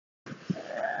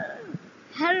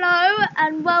Hello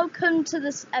and welcome to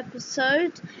this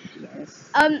episode. Yes.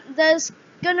 There's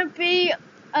gonna be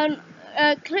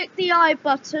click the I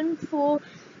button for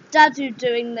Dadu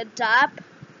doing the dab.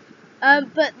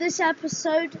 But this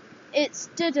episode it's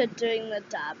Dida doing the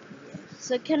dab. Yes.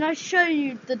 So can I show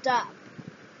you the dab?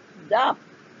 Dab.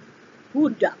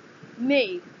 Who dab?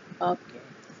 Me. Okay.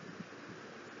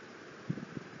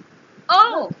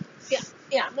 Oh. Look.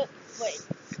 Yeah. Look. Wait.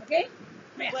 Okay.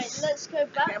 Wait. Let's go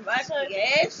back. Come back. So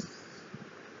Yes.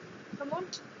 come on.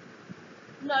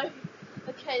 No.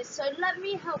 Okay. So let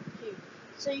me help you.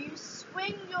 So you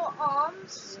swing your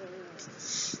arms.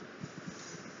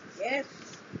 Yes.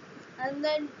 And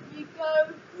then you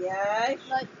go Yes.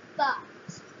 like that.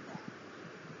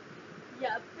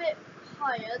 Yeah, a bit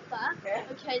higher, that. Okay.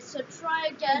 Okay, so try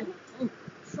again.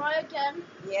 Try again.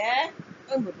 Yeah.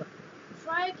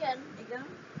 Try again. Again.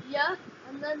 Yeah,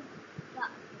 and then that.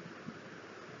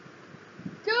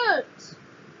 Good.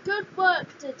 Good work,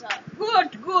 Dida.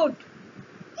 Good. Good.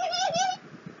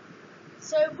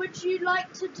 So would you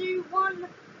like to do one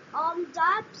arm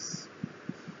dabs?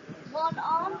 One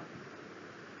arm?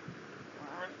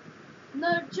 One.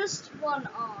 No, just one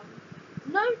arm.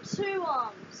 No, two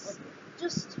arms. Okay.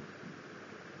 Just.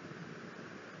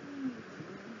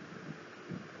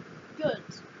 Good.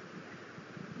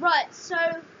 Right, so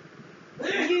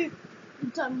you've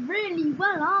done really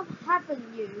well,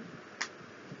 haven't you?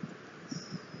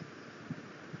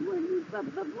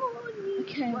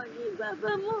 Okay.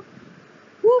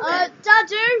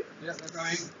 Dadu. Yes, I'm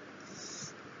coming.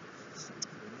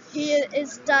 Here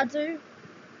is Dadu.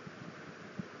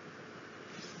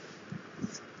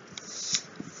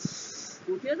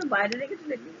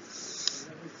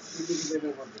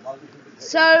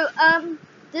 So,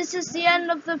 this is the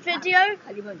end of the video.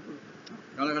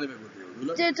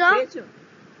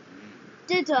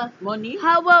 Dida, Money.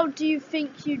 how well do you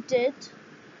think you did?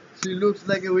 She looks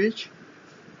like a witch.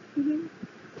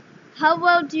 How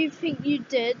well do you think you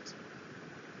did?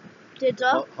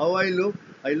 Dida? How I look?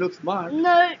 I look smart.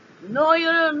 No, No, you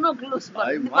don't look smart.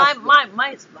 I must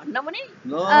My smart. No money?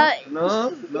 No,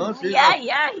 no. She's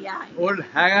Yeah. old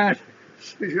haggard.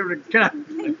 She should be cut.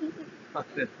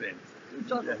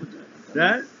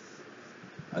 That?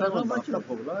 I don't want to talk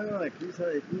about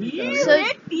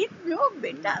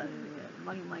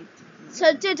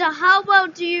So Dida, how well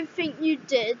do you think you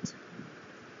did?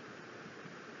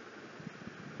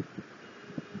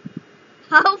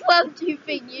 How well do you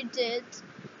think you did?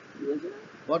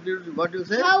 What you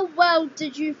say? How well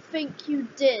did you think you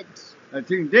did? I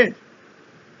think did.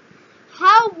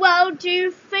 How well do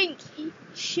you think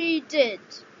she did?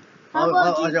 How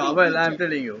well do you think Well, you I'm did?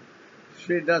 telling you,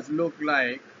 she does look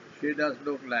like.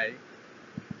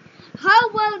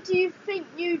 How well do you think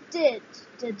you did,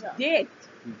 Dida?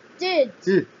 Did.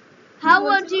 See, How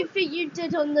well do you think you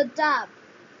did on the dab?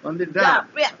 on the dab.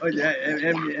 Yeah. Oh,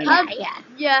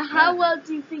 Yeah, how well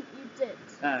do you think you did?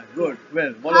 Good.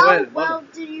 Well, How well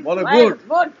do you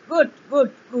good.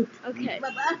 Good. Okay.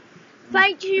 Bye-bye.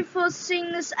 Thank you for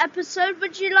seeing this episode.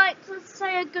 Would you like to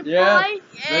say a goodbye?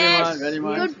 Yes. Very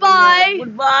much. Goodbye.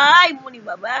 Goodbye, Muni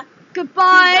Baba.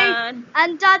 Goodbye.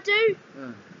 And Dadu,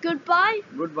 goodbye.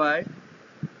 Goodbye.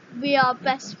 We are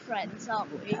best friends,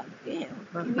 aren't we? Okay.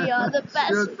 We are the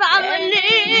best Good.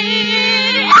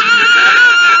 family.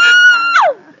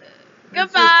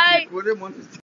 Goodbye.